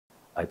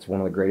It's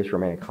one of the greatest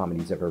romantic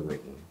comedies ever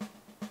written.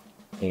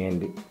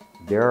 And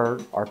there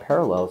are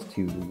parallels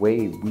to the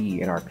way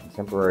we, in our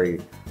contemporary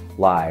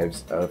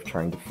lives of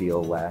trying to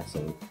feel less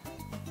and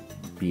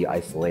be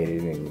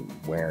isolated and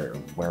wear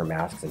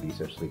masks and be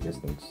socially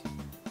distanced.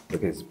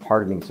 Because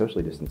part of being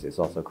socially distanced is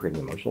also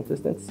creating emotional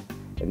distance,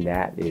 and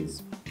that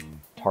is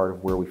part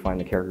of where we find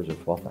the characters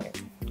of Twelfth Night.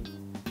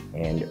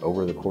 And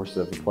over the course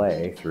of the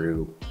play,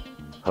 through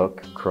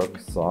hook, crook,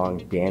 song,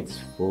 dance,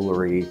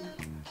 foolery,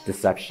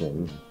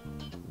 deception,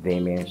 they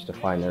manage to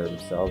find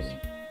themselves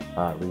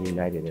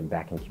reunited and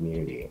back in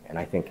community. And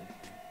I think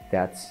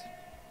that's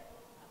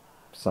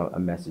a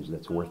message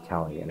that's worth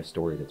telling and a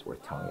story that's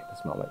worth telling at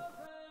this moment.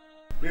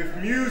 If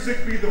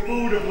music be the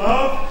food of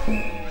love,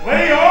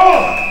 play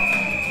on!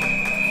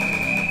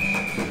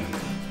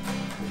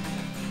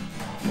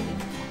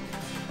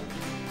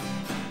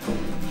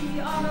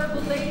 The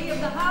honorable lady of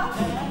the house.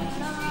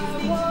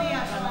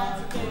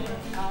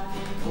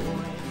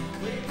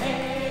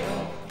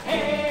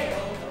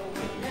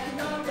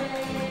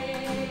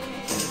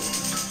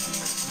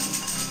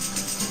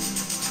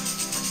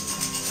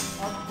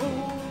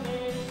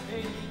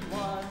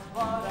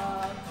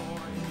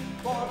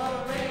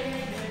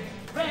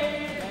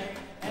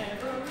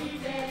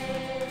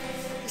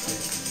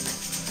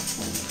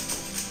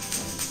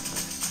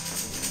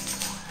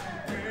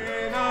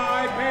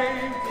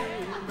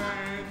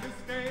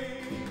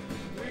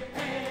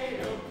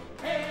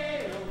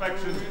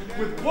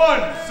 With one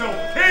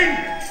self-king!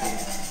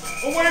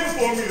 Away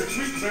before me, a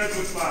sweet bed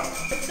with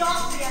flowers.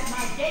 Stop me at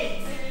my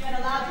gates, and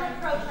allow your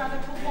approach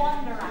rather to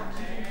wander out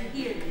and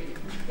hear you.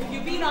 If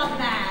you be not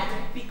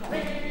mad, be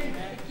gone.